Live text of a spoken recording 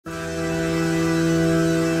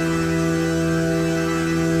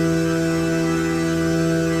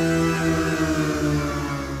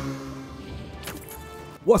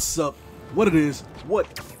What's up? What it is? What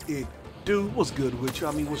it do? What's good with you?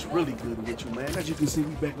 I mean, what's really good with you, man? As you can see,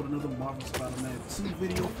 we back with another Marvel Spider-Man 2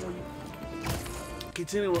 video for you.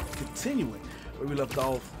 Continuing where we left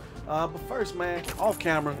off. But first, man, off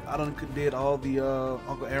camera, I done did all the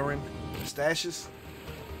Uncle Aaron stashes.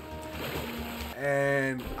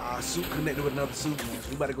 And our suit connected with another suit, man. So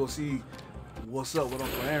we about to go see what's up with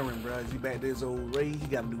Uncle Aaron, bro. He back there his old Ray. He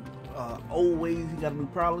got a new old ways. He got a new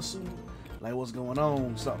Prowler suit. Like, what's going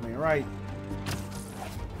on? Something ain't right.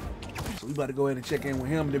 So we about to go ahead and check in with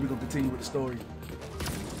him, and then we're gonna continue with the story.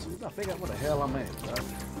 So we gotta figure out where the hell I'm at, bro.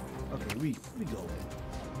 Okay, we go.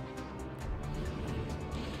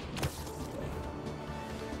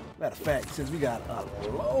 Matter of fact, since we got a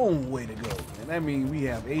long way to go, and that means we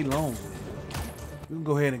have a long way to go, we can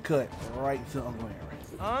go ahead and cut right to Uncle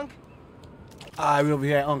Aaron. Unc? Alright, we over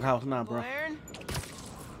here at Uncle house now, bro. Aaron?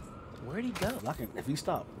 Where'd he go? I can, if he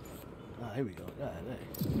stop. Ah, here we go. God dang.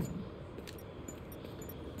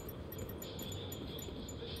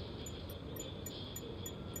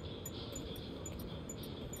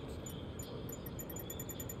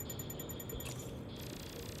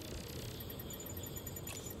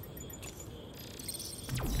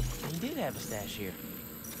 He did have a stash here.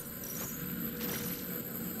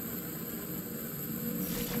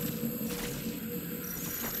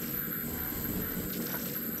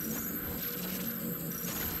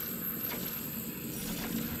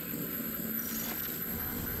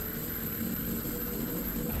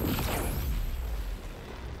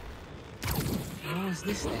 What was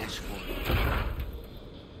this stash for?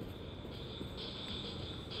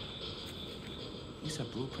 These are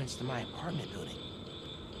blueprints to my apartment building.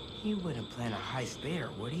 He wouldn't plan a heist there,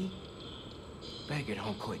 would he? Better get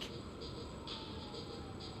home quick.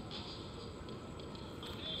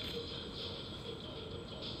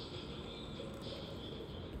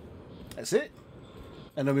 That's it?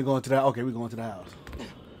 And then we're going to that. Okay, we're going to the house.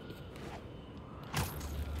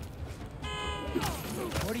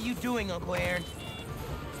 What are you doing, Uncle Aaron?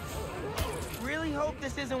 Really hope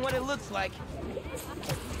this isn't what it looks like.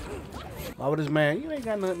 Why would this man? You ain't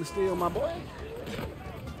got nothing to steal, my boy.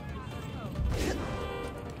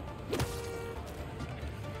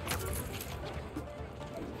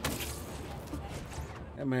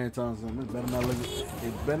 That man telling something. It better not look.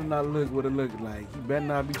 It better not look what it look like. You better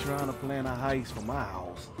not be trying to plan a heist for my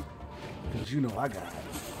house, cause you know I got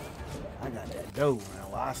that dough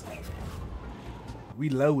around where I stay. We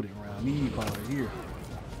loaded around these part here.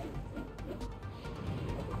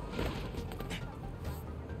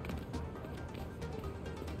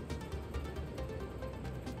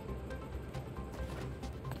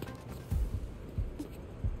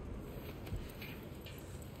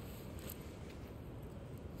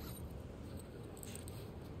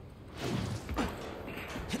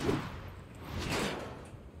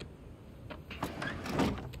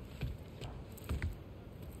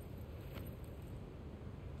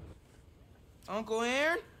 Uncle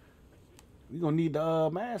Aaron? We gonna need the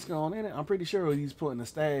mask on, ain't it? I'm pretty sure he's putting a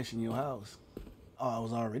stash in your house. Oh, it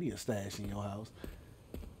was already a stash in your house.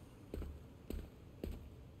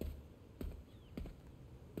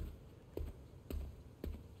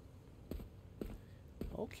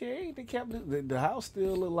 Okay, they kept the house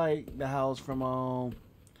still look like the house from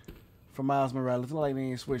Miles Morales. Look like they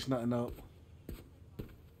ain't switched nothing up.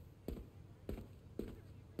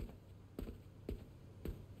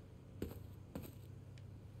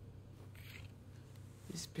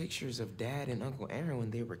 These pictures of Dad and Uncle Aaron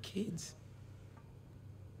when they were kids.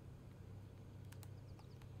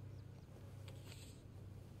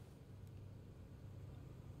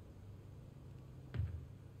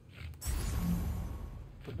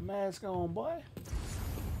 Put the mask on, boy.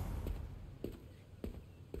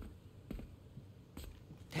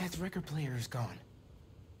 Dad's record player is gone.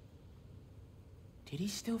 Did he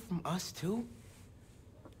steal from us too?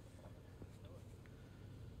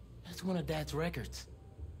 That's one of Dad's records.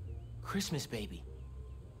 Christmas Baby.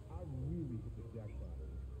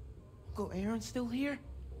 Uncle Aaron's still here?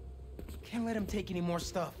 Can't let him take any more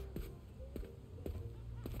stuff.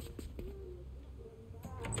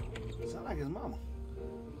 Sound like his mama.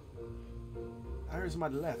 I heard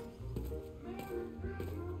somebody left.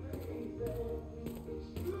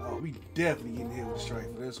 Oh, we definitely getting hit with a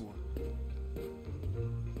strike for this one.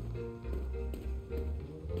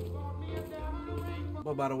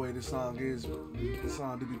 But by the way, this song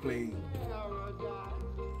to be played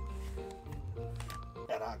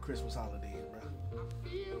at our Christmas holidays, bro.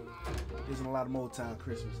 There's a lot of Motown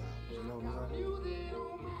Christmas albums, you know what I'm saying?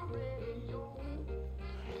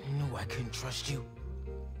 I knew I couldn't trust you.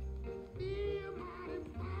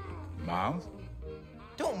 Miles?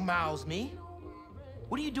 Don't mouse me.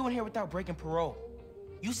 What are you doing here without breaking parole?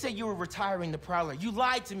 You said you were retiring the Prowler. You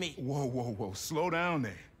lied to me. Whoa, whoa, whoa. Slow down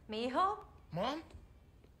there. Mijo? Mom?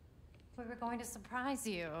 We were going to surprise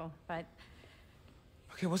you, but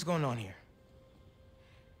Okay, what's going on here?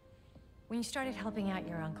 when you started helping out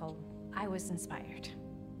your uncle, I was inspired.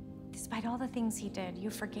 Despite all the things he did, you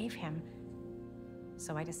forgave him.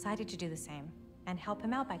 So I decided to do the same and help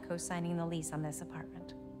him out by co-signing the lease on this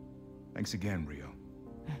apartment. Thanks again, Rio.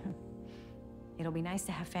 It'll be nice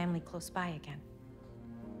to have family close by again.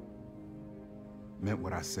 Meant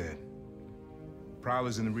what I said.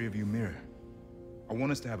 Prowler's in the rearview mirror. I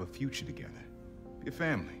want us to have a future together. Be a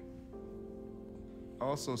family. I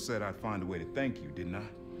also said I'd find a way to thank you, didn't I?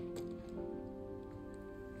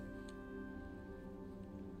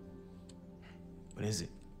 What is it?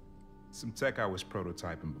 Some tech I was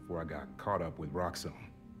prototyping before I got caught up with Roxxon.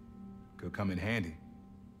 Could come in handy.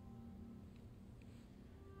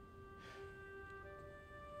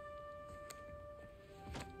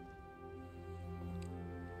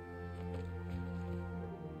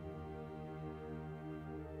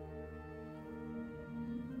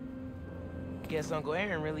 Guess Uncle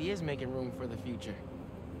Aaron really is making room for the future.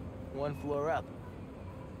 One floor up.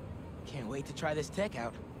 Can't wait to try this tech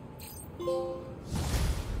out.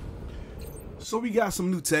 So we got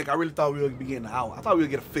some new tech. I really thought we would be getting out. I thought we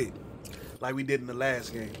would get a fit, like we did in the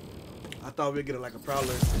last game. I thought we'd get like a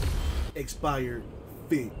Prowler expired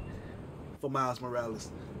fit for Miles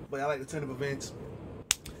Morales. But I like the turn of events.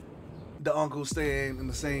 The uncle staying in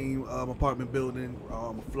the same apartment building,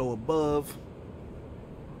 a floor above.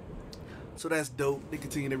 So that's dope. They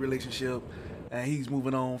continue their relationship, and he's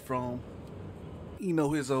moving on from, you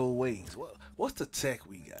know, his old ways. What's the tech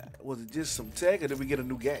we got? Was it just some tech, or did we get a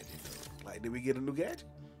new gadget? Like, did we get a new gadget?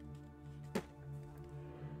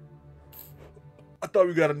 I thought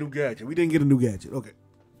we got a new gadget. We didn't get a new gadget. Okay.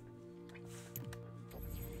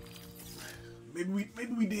 Maybe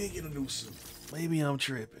we did get a new suit. Maybe I'm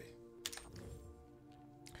tripping.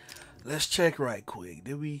 Let's check right quick.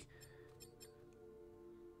 Did we?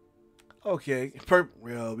 Okay,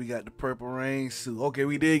 well, we got the purple rain suit. Okay,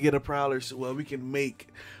 we did get a Prowler suit. Well, we can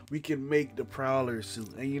make the Prowler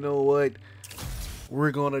suit. And you know what?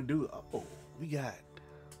 We're gonna do. Oh, we got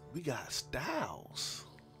styles.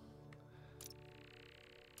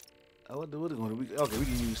 Oh, what are gonna be? Okay, we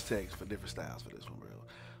can use text for different styles for this one, bro.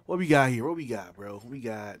 What we got here? What we got, bro? We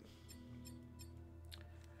got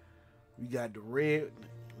the red.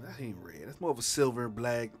 That ain't red. That's more of a silver,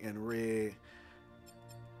 black, and red.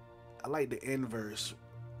 I like the inverse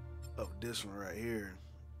of this one right here.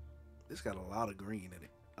 This got a lot of green in it.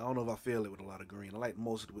 I don't know if I feel it with a lot of green. I like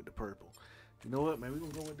most of it with the purple. You know what, man? We're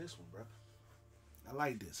going to go with this one, bro. I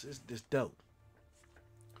like this. It's this dope.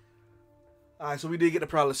 All right, so we did get the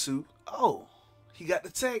Prowler suit. Oh, he got the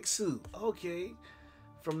tech suit. Okay.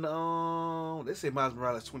 From the, they say Miles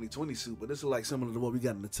Morales 2020 suit, but this is like similar to what we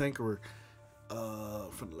got in the Tinkerer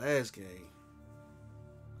from the last game.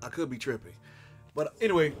 I could be tripping. But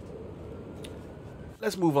anyway,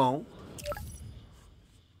 let's move on.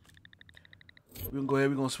 We're gonna go ahead.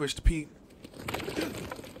 We're gonna switch to Pete.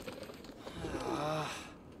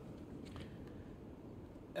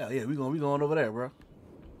 Yeah, we going over there, bro.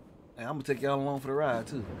 Hey, I'm gonna take y'all along for the ride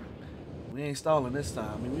too. We ain't stalling this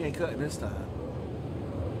time. I mean, we ain't cutting this time.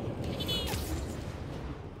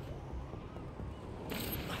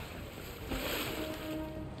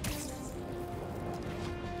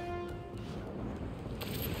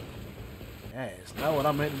 That's not what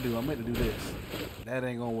I meant to do. I meant to do this. That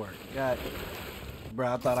ain't gonna work. God,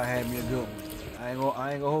 bro, I thought I had me a good one. I ain't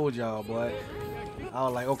gonna hold y'all, boy. I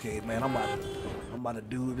was like, okay, man, I'm about to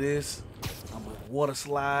do this. I'm gonna water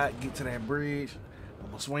slide, get to that bridge. I'm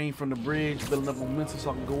gonna swing from the bridge, building up momentum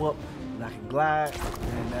so I can go up and I can glide.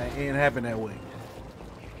 And that ain't happen that way.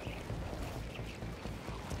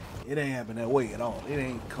 It ain't happen that way at all. It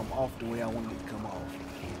ain't come off the way I wanted it to come off.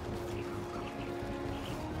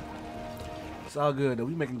 It's all good though.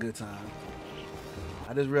 We making good time.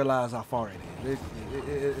 I just realized how far it is.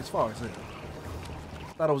 It's far as hell.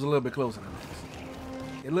 Thought it was a little bit closer than this.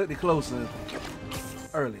 It looked closer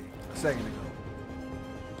earlier, a second ago.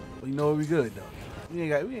 But you know we good though. We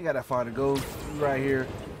ain't got that far to go. We right here.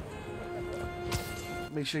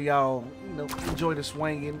 Make sure y'all, you know, enjoy the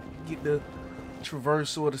swinging. Get the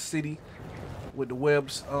traversal of the city with the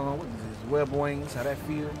webs. What is this? Web wings. How that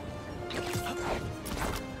feel?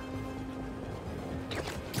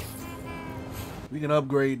 We can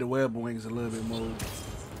upgrade the web wings a little bit more.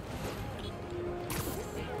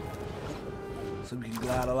 So we can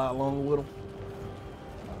glide a lot longer with them.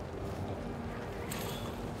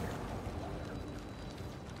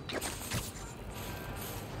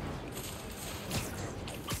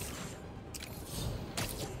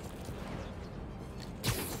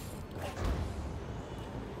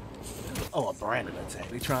 Oh, a branded attack.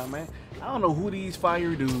 They trying, man. I don't know who these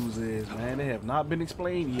fire dudes is, man. They have not been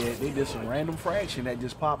explained yet. They just some random fraction that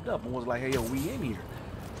just popped up and was like, hey, yo, we in here.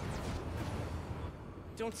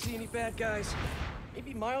 Don't see any bad guys.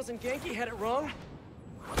 Maybe Miles and Genki had it wrong?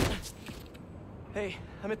 Hey,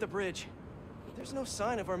 I'm at the bridge. There's no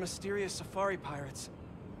sign of our mysterious safari pirates.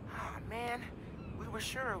 Oh, man. We were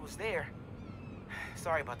sure it was there.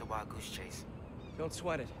 Sorry about the wild goose chase. Don't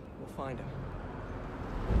sweat it. We'll find him.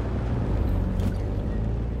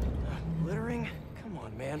 Littering? Come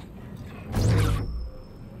on, man.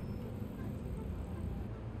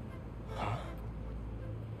 Huh?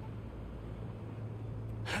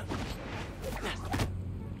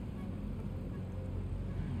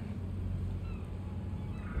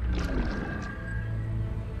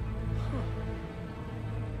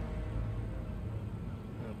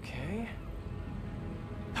 Okay.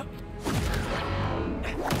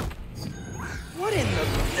 What in the...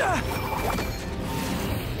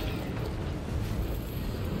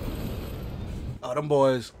 Oh, them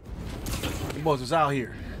boys was out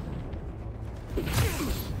here. Man,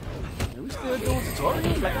 we still doing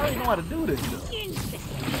tutorials? Like, I don't even know how to do this stuff.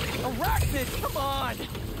 Arachnid, come on!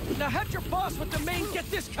 Now have your boss with the main get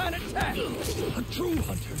this kind of tech! A true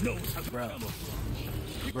hunter knows how to Bro. come.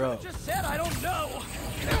 Bro. Just said I don't know!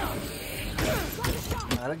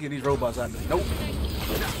 Nah, let's get these robots out there. Nope.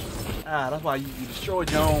 Ah, that's why you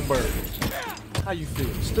destroyed your own bird. How you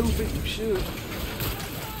feel? Stupid? You should.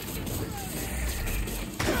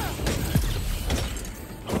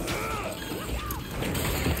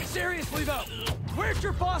 Seriously though, where'd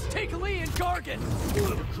your boss take Lee and Gargan?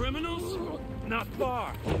 The criminals? Not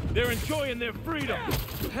far. They're enjoying their freedom.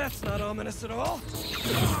 That's not ominous at all.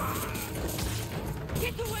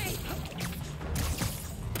 Get away!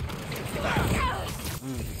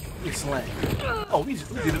 Get slammed. Oh, we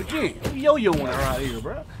did it again. We yo-yoing around here,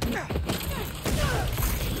 bro.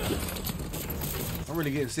 I'm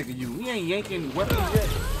really getting sick of you. We ain't yanking weapons yet.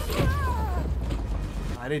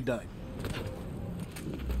 Alright, they done.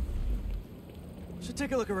 Should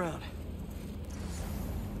take a look around.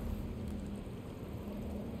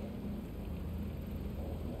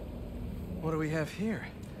 What do we have here?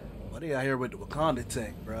 Well, they out here with the Wakanda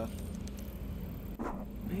tech, bro.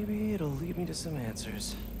 Maybe it'll lead me to some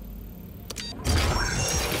answers.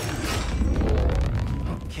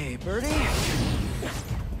 Okay, Birdie.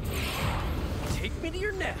 Take me to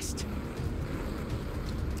your nest.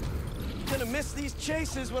 Gonna miss these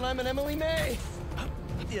chases when I'm an Emily May.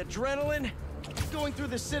 The adrenaline, going through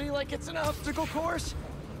the city like it's an obstacle course,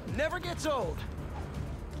 never gets old.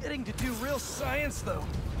 Getting to do real science, though,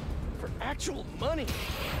 for actual money.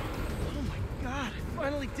 Oh my God, I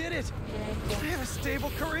finally did it. I have a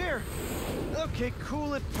stable career. Okay,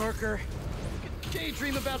 cool it, Parker. I can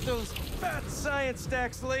daydream about those fat science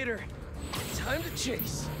stacks later. Time to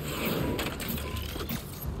chase.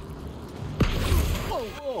 Whoa,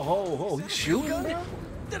 Oh, he's shooting, gun bro?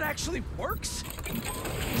 that actually works?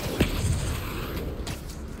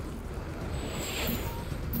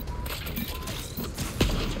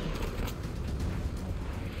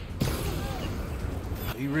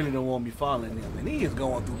 He really don't want me following him, and he is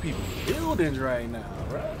going through people's buildings right now,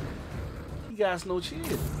 bro. He got no chill.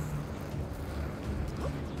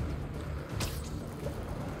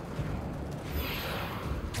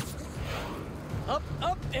 Up,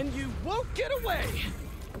 up, and you won't get away!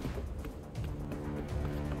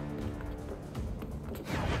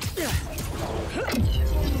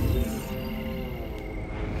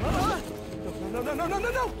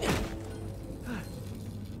 No!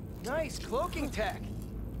 Nice cloaking tech.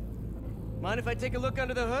 Mind if I take a look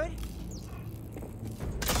under the hood?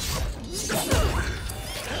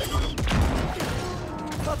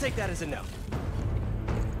 I'll take that as a no.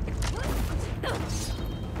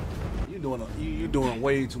 You're doing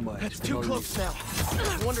way too much. That's too close now.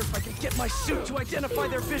 I wonder if I can get my suit to identify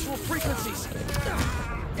their visual frequencies.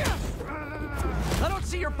 I don't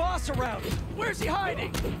see your boss around. Where's he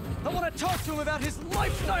hiding? I want to talk to him about his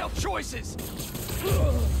lifestyle choices.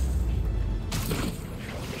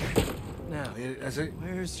 Now, That's it.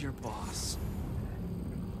 where's your boss?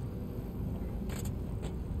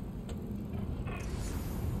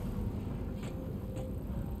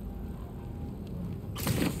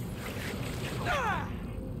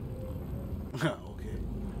 Okay.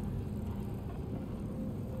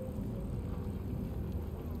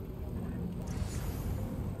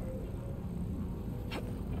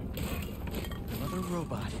 Another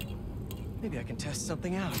robot. Maybe I can test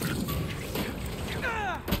something out.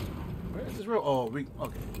 Where's this real? Oh,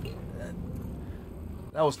 okay.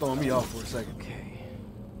 That was throwing me off for a second. Okay,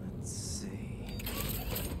 let's see.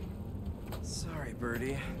 Sorry worry,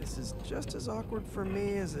 Birdie. This is just as awkward for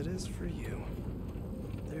me as it is for you.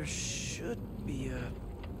 There should be a...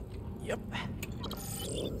 Yep.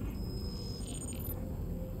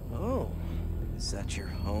 Oh, is that your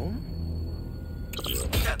home?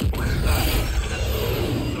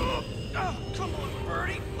 Oh, come on,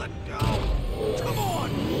 Birdie, let go! Come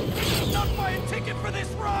on! Not buy a ticket for this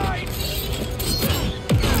ride!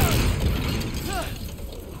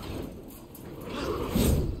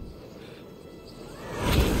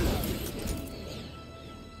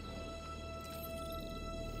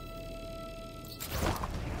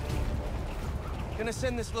 Gonna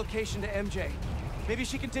send this location to MJ. Maybe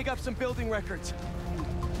she can dig up some building records.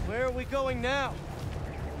 Where are we going now?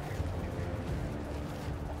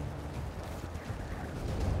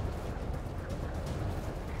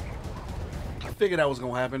 I figured that was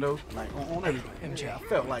gonna happen though. Like on everything. MJ, Yeah, I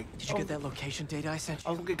felt like. Did you get that location data I sent you?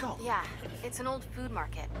 I was gonna get caught. Yeah, it's an old food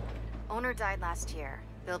market. Owner died last year.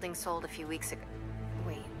 Building sold a few weeks ago.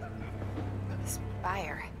 Wait. This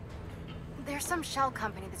buyer. There's some shell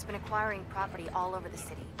company that's been acquiring property all over the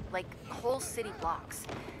city. Like, whole city blocks.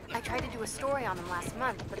 I tried to do a story on them last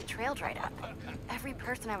month, but the trail dried up. Every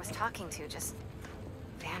person I was talking to just...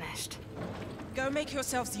 vanished. Go make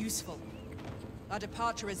yourselves useful. Our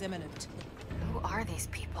departure is imminent. Who are these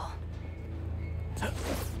people? I'm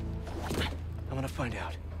gonna find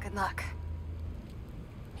out. Good luck.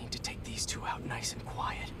 Need to take these two out nice and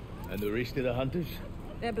quiet. And the rest of the hunters?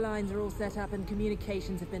 Their blinds are all set up and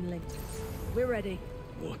communications have been linked. We're ready.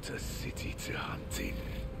 What a city to hunt in.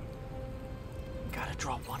 Gotta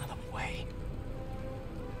draw one of them away.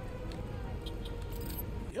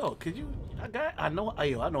 Yo, could you? I know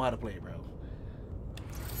how to play, bro.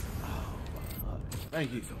 Oh,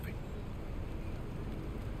 thank you.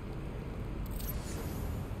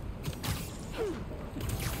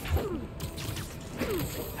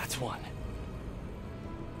 That's one.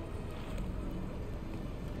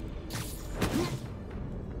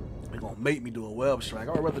 They're gonna make me do a web strike.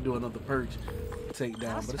 I'd rather do another purge takedown,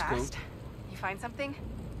 That was but it's fast. cool. You find something?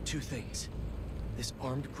 Two things. This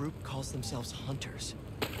armed group calls themselves hunters.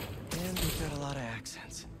 And they've got a lot of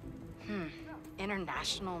accents.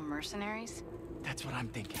 International mercenaries? That's what I'm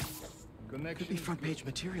thinking. Could be front page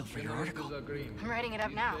material for your article. I'm writing it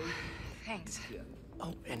up now. Thanks.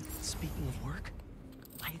 Oh, and speaking of work,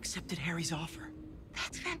 I accepted Harry's offer.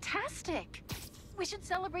 That's fantastic. We should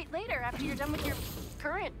celebrate later after you're done with your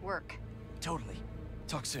current work. Totally.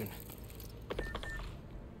 Talk soon.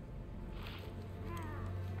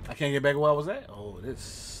 I can't get back where I was at. Oh,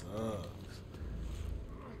 this sucks.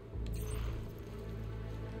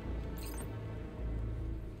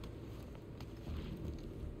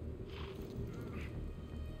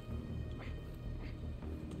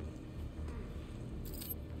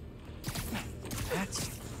 That's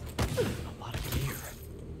a lot of gear.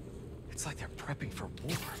 It's like they're prepping for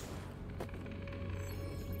war.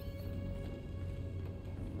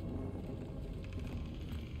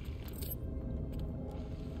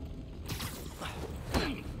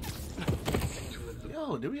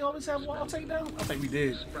 Yo, did we always have wall takedown? I think we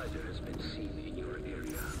did.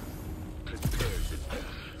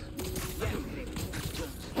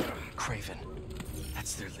 Craven.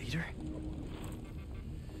 That's their leader?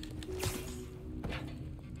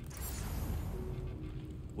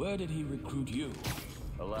 Where did he recruit you?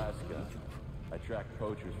 Alaska. I tracked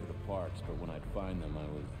poachers for the parks, but when I'd find them, I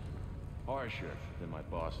was harsher than my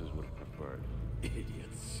bosses would have preferred.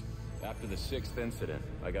 Idiots. After the 6th incident,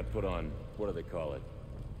 I got put on, what do they call it?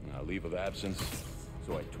 Leave of absence.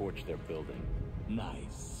 So I torched their building.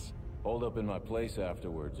 Nice. Holed up in my place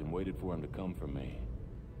afterwards and waited for him to come for me.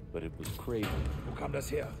 But it was Craven. Wo kam das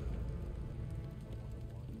her?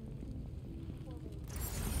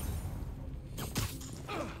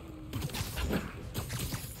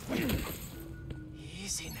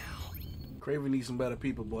 Easy now. Craven needs some better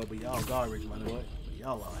people, boy, but y'all garbage, my boy.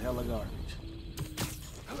 Y'all are hella garbage.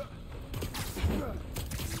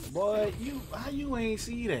 Boy, how you ain't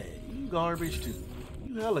see that? You garbage too.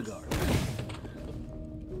 You hella garbage.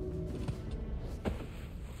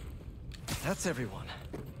 That's everyone.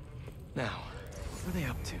 Now, what are they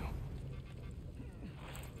up to?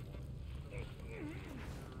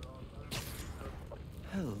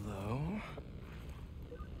 Hello?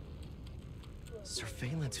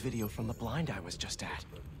 Surveillance video from the blind I was just at.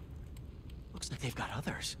 Looks like they've got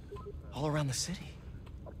others. All around the city.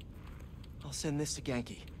 I'll send this to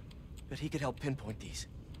Genki. Bet he could help pinpoint these.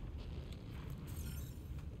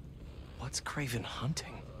 What's Craven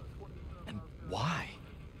hunting? And why?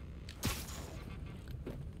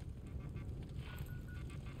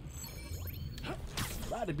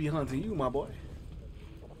 Glad to be hunting you, my boy.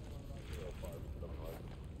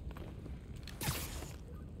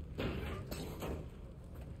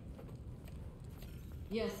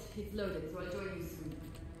 Yes, it's loaded, so I'll join you soon.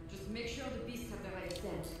 Just make sure the beasts have the right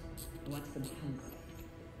scent. Watch them hunt.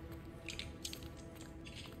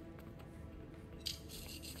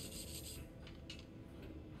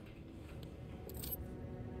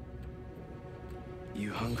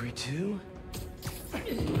 You hungry too?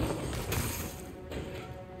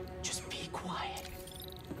 Just be quiet.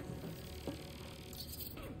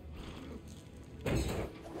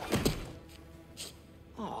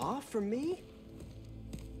 Aw, for me?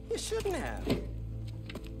 You shouldn't have.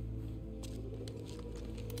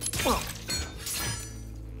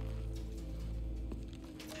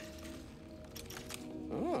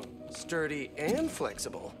 Oh, sturdy and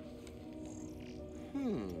flexible.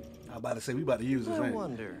 I'm about to say we about to use this. I Ain't we?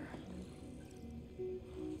 wonder.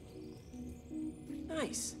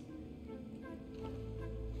 Nice.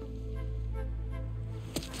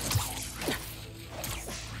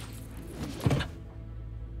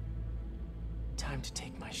 Time to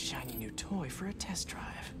take my shiny new toy for a test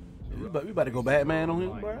drive. We about to go Batman on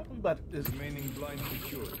him, bro. We about to. Remaining blind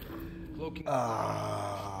secured. Cloaking.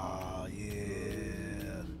 Ah,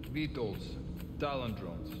 yeah. VTOLs, Talon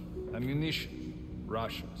drones, ammunition,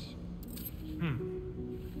 Russians.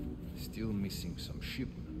 Still missing some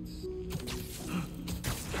shipments.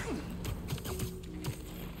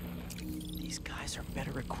 These guys are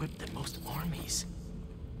better equipped than most armies.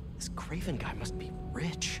 This Craven guy must be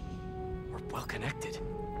rich, or well-connected,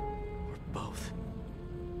 or both.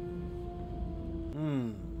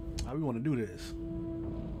 How we want to do this?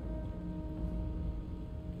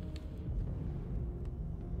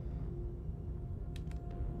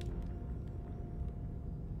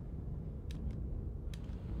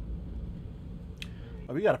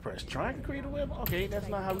 Oh, we gotta press triangle to create a web? Okay, that's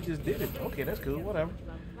not how we just did it. Okay, that's cool, whatever.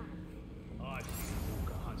 I think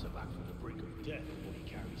Walker hunts back from the brink of death with what he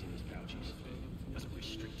carries in his pouches. Doesn't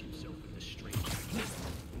restrict himself with the street.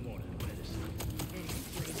 More than medicine.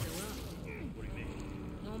 What do you mean?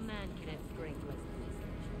 No man can have strength less than his.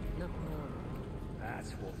 Not more.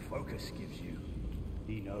 That's what Focus gives you.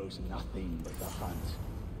 He knows nothing but the hunt.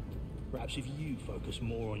 Perhaps if you focus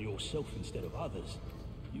more on yourself instead of others,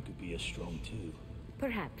 you could be as strong too.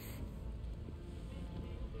 Perhaps.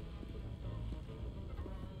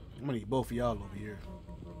 I'm gonna need both of y'all over here.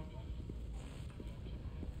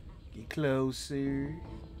 Get closer.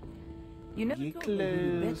 You never Get thought we'd be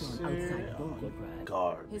better closer. on outside Oh, Volgograd.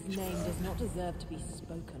 garbage. His name does not deserve to be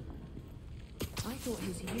spoken. I thought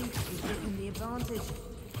his youth would give him the advantage,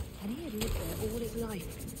 and he had lived there all his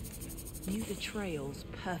life. Knew the trails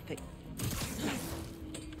perfect.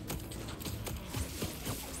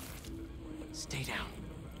 Stay down,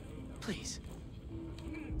 please.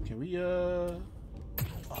 Can we, oh.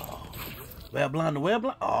 Web blind to web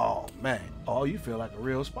blind? Oh, man. Oh, you feel like a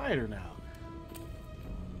real spider now.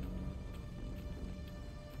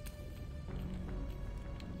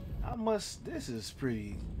 This is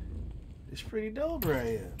pretty, it's pretty dope right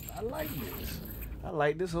here. I like this. I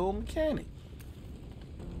like this whole mechanic.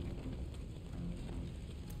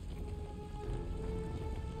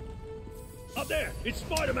 Up there! It's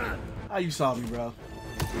Spider-Man! How you saw me, bro?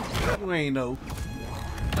 You ain't know.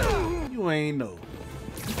 You ain't know.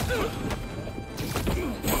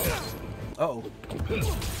 Uh-oh.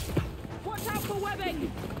 Watch out for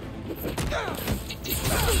webbing!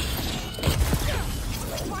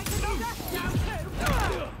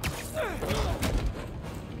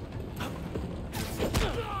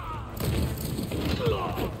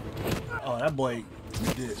 Oh, that boy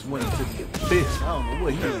just went into the abyss. I don't know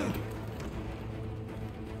what he did.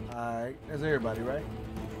 Alright, that's everybody, right?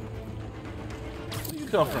 Where you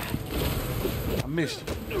come from? I missed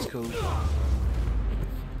you. That's cool.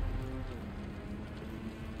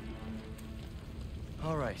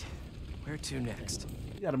 All right, where to next?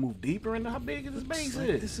 You gotta move deeper into how big this base Like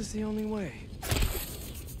is. this is the only way.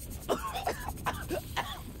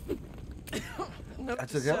 Note I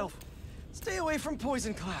to took self. Stay away from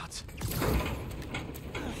poison clouds.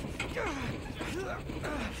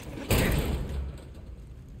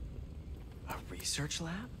 A research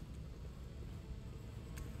lab?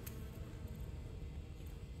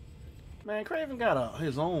 Man, Craven got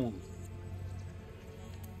his own.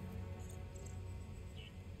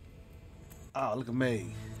 Oh, look at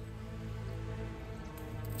me.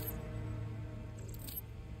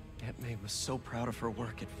 Aunt May was so proud of her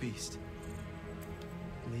work at Feast.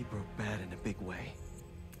 Lee broke bad in a big way.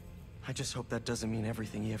 I just hope that doesn't mean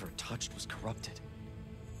everything he ever touched was corrupted.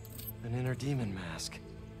 An inner demon mask.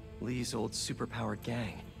 Lee's old superpowered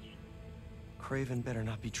gang. Craven better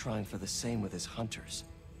not be trying for the same with his hunters.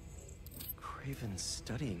 Craven's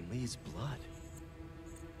studying Lee's blood.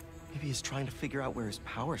 Maybe he's trying to figure out where his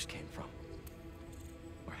powers came from.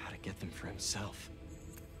 get them for himself.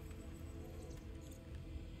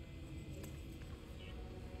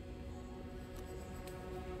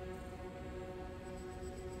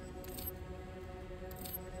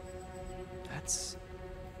 That's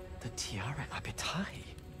the Tiara Apitai.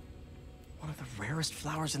 One of the rarest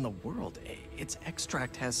flowers in the world. Its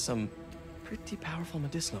extract has some pretty powerful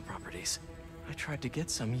medicinal properties. I tried to get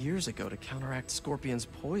some years ago to counteract Scorpion's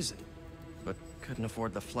poison, but couldn't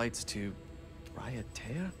afford the flights to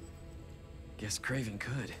Raiatea? Guess Craven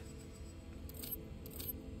could.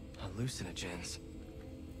 Hallucinogens.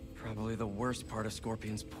 Probably the worst part of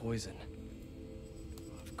Scorpion's poison.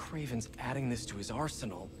 If Craven's adding this to his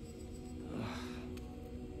arsenal...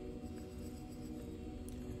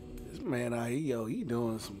 This man out here, he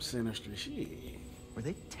doing some sinister shit. Were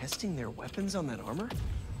they testing their weapons on that armor?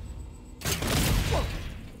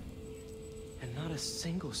 And not a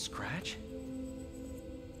single scratch?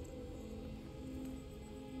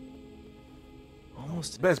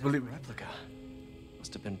 Almost best believe replica.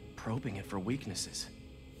 Must have been probing it for weaknesses.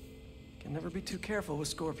 Can never be too careful with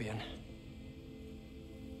Scorpion.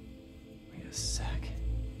 Wait a sec.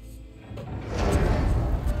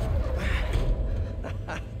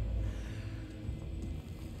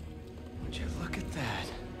 Would you look at that?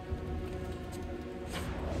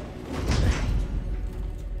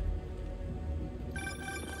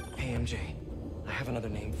 Hey, MJ. I have another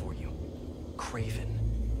name for you. Craven.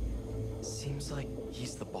 Seems like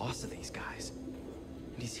he's the boss of these guys.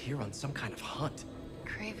 And he's here on some kind of hunt.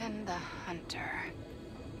 Craven the Hunter.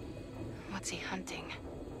 What's he hunting?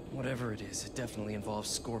 Whatever it is, it definitely involves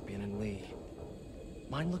Scorpion and Lee.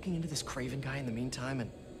 Mind looking into this Craven guy in the meantime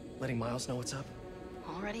and letting Miles know what's up?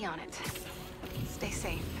 Already on it. Stay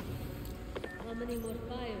safe. How many more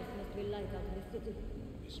fires must we light up in the city?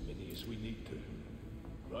 As many as we need to.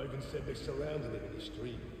 Raven said they surrounded him in his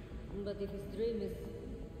dream. But if his dream is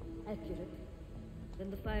accurate,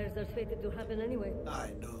 then the fires are fated to happen anyway.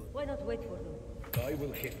 I know. Why not wait for them? I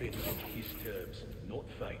will hit in on his terms, not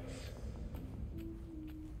fate's.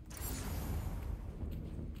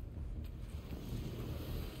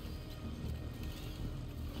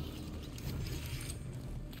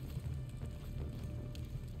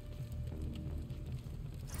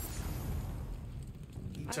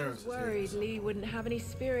 I was worried Lee wouldn't have any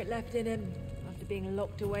spirit left in him after being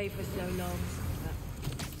locked away for so long.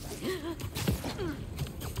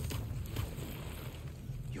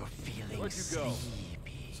 You're feeling Where'd you go?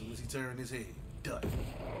 sleepy. As soon as he turned his head, done.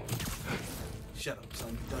 Shut up,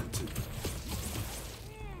 son. You done too.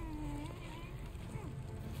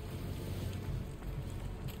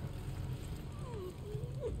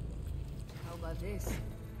 How about this?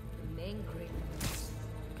 The main Craven.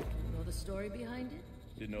 Know the story behind it?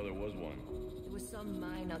 Didn't know there was one. There was some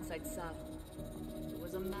mine outside South. There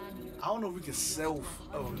was a man who... I don't know if we can self.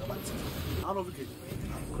 Oh, I don't know if we can.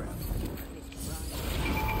 Oh, crap.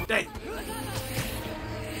 Dang.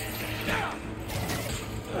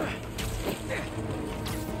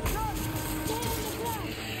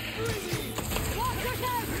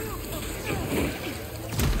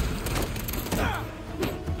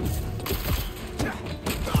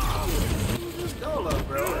 Hold up,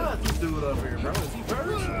 bro. What's this dude up here, bro? Is he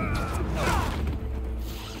first?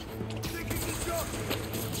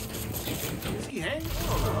 Is he hanging?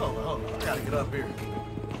 Hold on. I gotta get up here.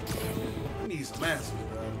 I need some answers,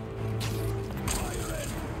 bro.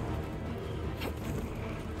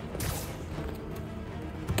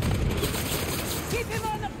 Keep him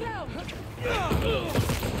on the ground!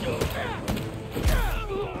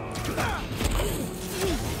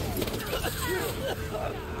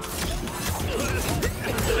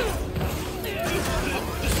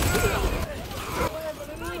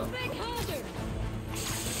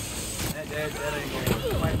 That ain't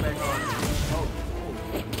gonna fight back on. Oh.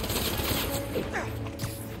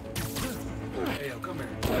 Hey, yo, come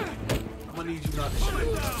here. I'm gonna need you not to shoot.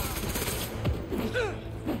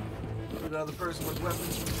 The other person with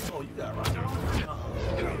weapons. Oh, you got right.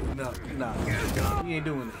 No, you're not. You ain't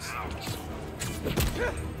doing this.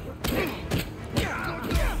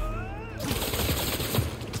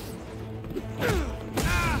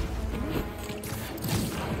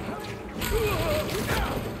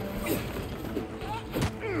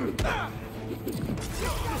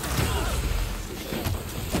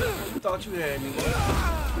 Thought you had me.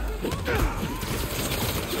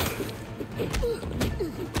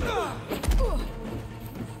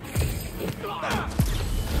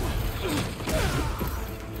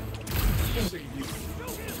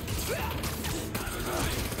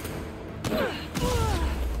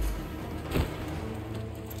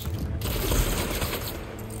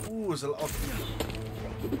 Ooh, it's a lot.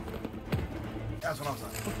 That's what I'm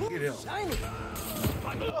saying. Get him. Shiny.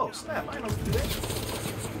 Oh, snap. I know we can do that.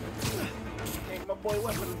 Take my boy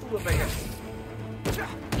weapon and threw it back at me.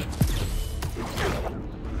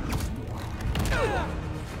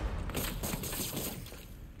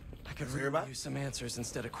 I could really use some answers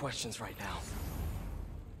instead of questions right now.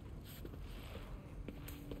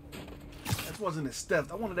 That wasn't as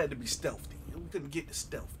stealth. I wanted that to be stealthy. We couldn't get the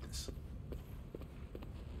stealthness.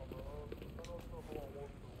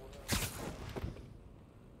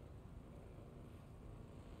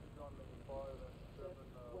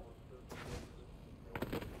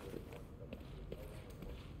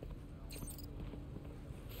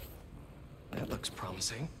 That looks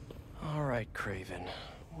promising. All right, Craven.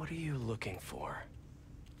 What are you looking for?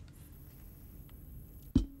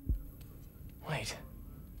 Wait.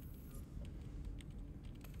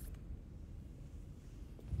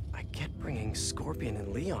 I get bringing Scorpion and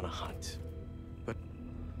Lee on a hunt, but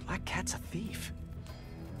Black Cat's a thief.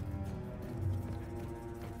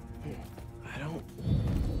 I don't...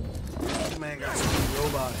 This man got some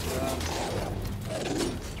robots, bro.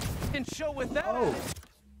 Can show with that.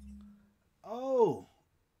 Oh.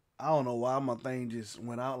 I don't know why my thing just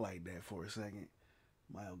went out like that for a second.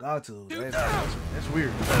 My Elgato. That's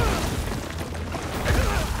weird.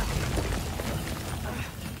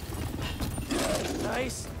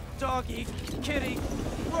 Nice doggy, kitty,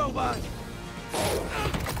 robot.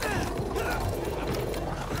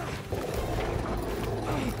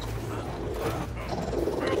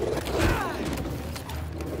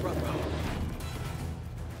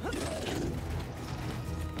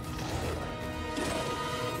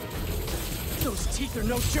 Those teeth are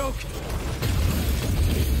no joke.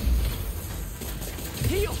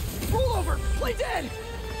 Heal! Roll over! Play dead!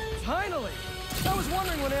 Finally! I was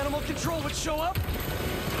wondering when animal control would show up.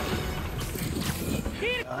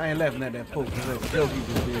 I ain't laughing at that poke because that joke he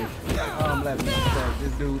just did. I'm laughing at the fact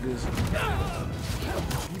this dude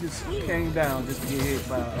just came down just to get hit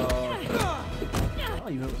by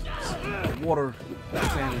water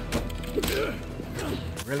cannon.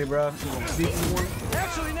 Really, bro? You gonna sleep in the morning?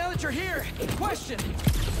 Actually, now that you're here, question: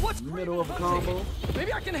 what's middle of a combo?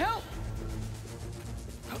 Maybe I can help.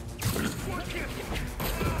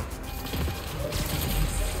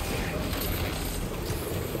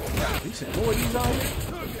 He said, "Boy, these out here."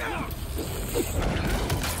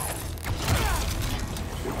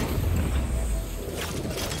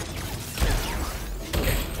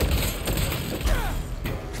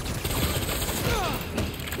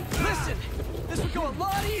 Listen, this would go a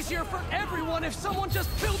lot easier for everyone if someone just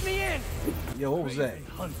filled me in. Yo, what was that?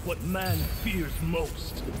 Hunt what man fears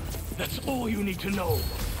most. That's all you need to know.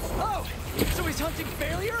 Oh, so he's hunting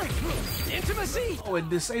failure? Intimacy? Oh, it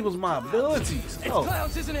disables my abilities. It's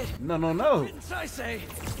clowns, isn't it? No, no, no. Didn't I say?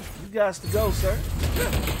 You guys to go, sir.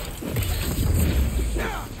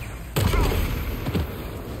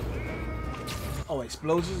 Oh,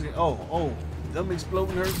 explosions? Oh, them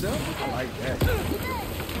exploding herself? I like that.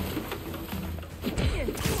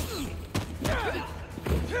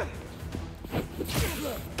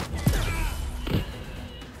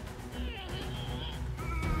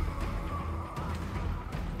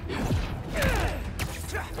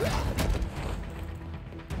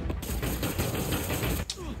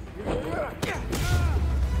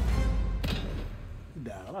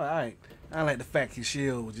 I like the fact his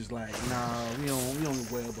shield was just like, nah, we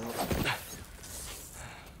don't web up.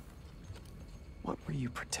 What were you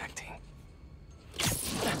protecting?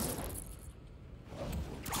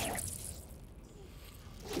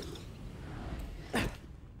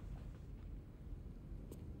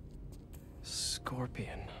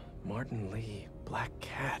 Scorpion, Martin Lee, Black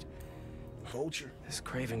Cat. Vulture. This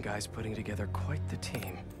Craven guy's putting together quite the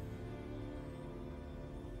team.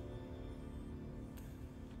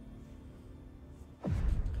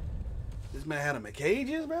 This man had him in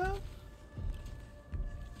cages, bro?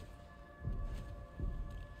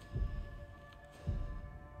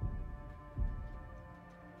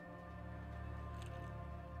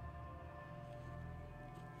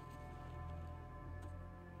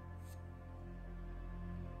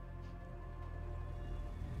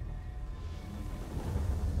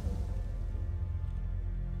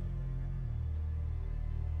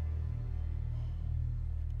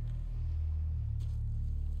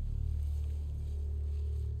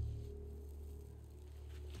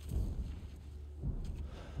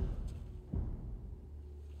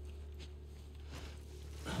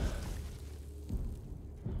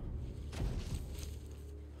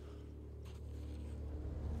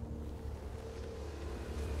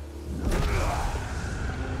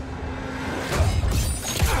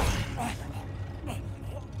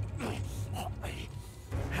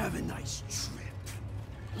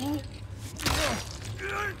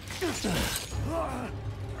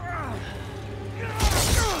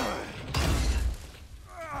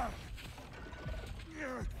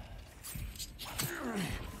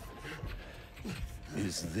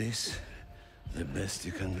 Is this the best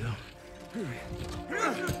you can do?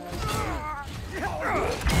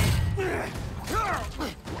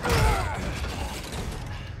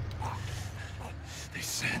 They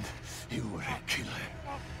said you were a killer.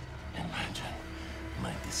 Imagine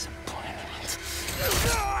my disappointment.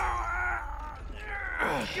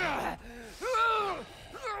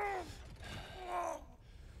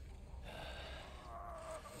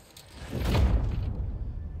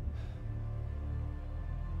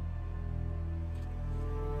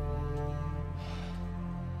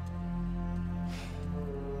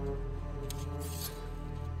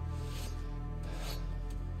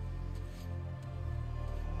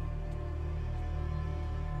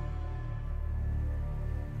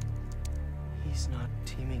 He's not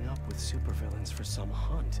teaming up with supervillains for some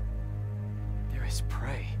hunt. They're his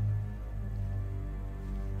prey.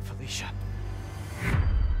 Felicia.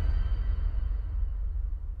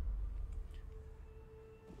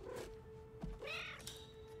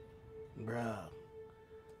 Bruh.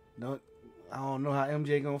 I don't know how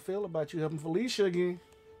MJ gonna feel about you helping Felicia again.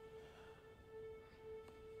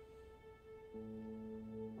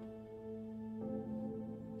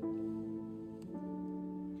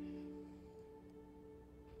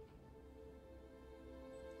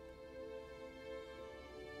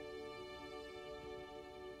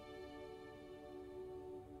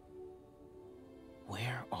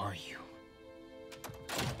 Where are you?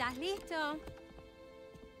 ¿Estás listo?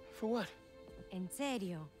 For what? En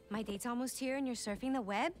serio? My date's almost here and you're surfing the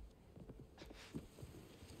web?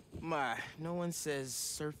 Ma, no one says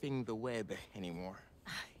surfing the web anymore.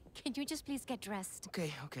 Can you just please get dressed?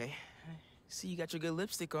 Okay, okay. See, you got your good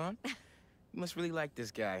lipstick on. You must really like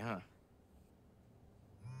this guy, huh?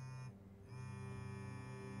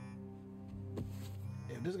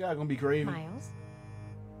 Yeah, this guy gonna be crazy. Miles?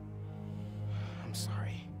 I'm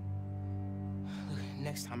sorry. Look,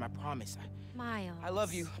 next time, I promise. Miles. I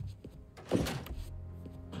love you.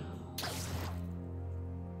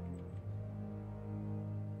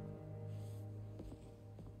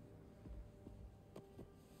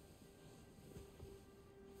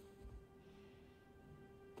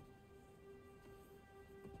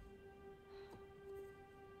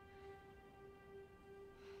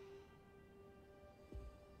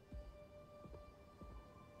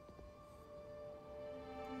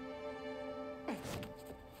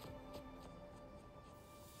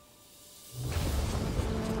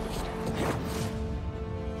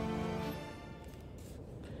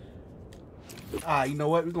 You know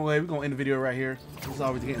what? We're gonna end the video right here. It's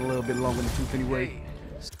always getting a little bit longer than the truth anyway.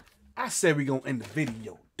 I said we're gonna end the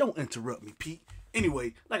video. Don't interrupt me, Pete.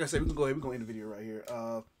 Anyway, like I said, we're gonna end the video right here.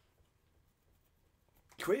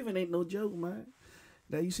 Craven ain't no joke, man.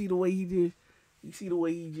 Now you see the way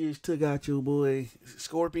he just took out your boy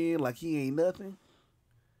Scorpion like he ain't nothing.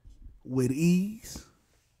 With ease.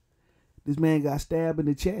 This man got stabbed in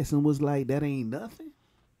the chest and was like, that ain't nothing.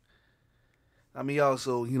 I mean, he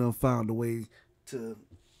also, found a way to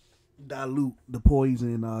dilute the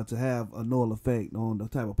poison to have a null effect on the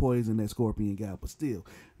type of poison that Scorpion got. But still,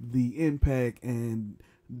 the impact and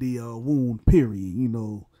the wound, period,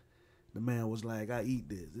 the man was like, I eat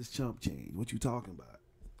this. This chump change. What you talking about?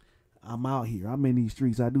 I'm out here. I'm in these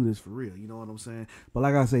streets. I do this for real. You know what I'm saying? But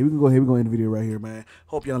like I say, we can go ahead. We're going to end the video right here, man.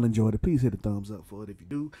 Hope y'all enjoyed it. Please hit a thumbs up for it if you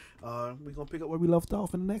do. We're going to pick up where we left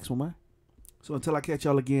off in the next one, man. So until I catch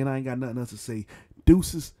y'all again, I ain't got nothing else to say.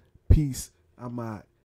 Deuces, peace, I'm out.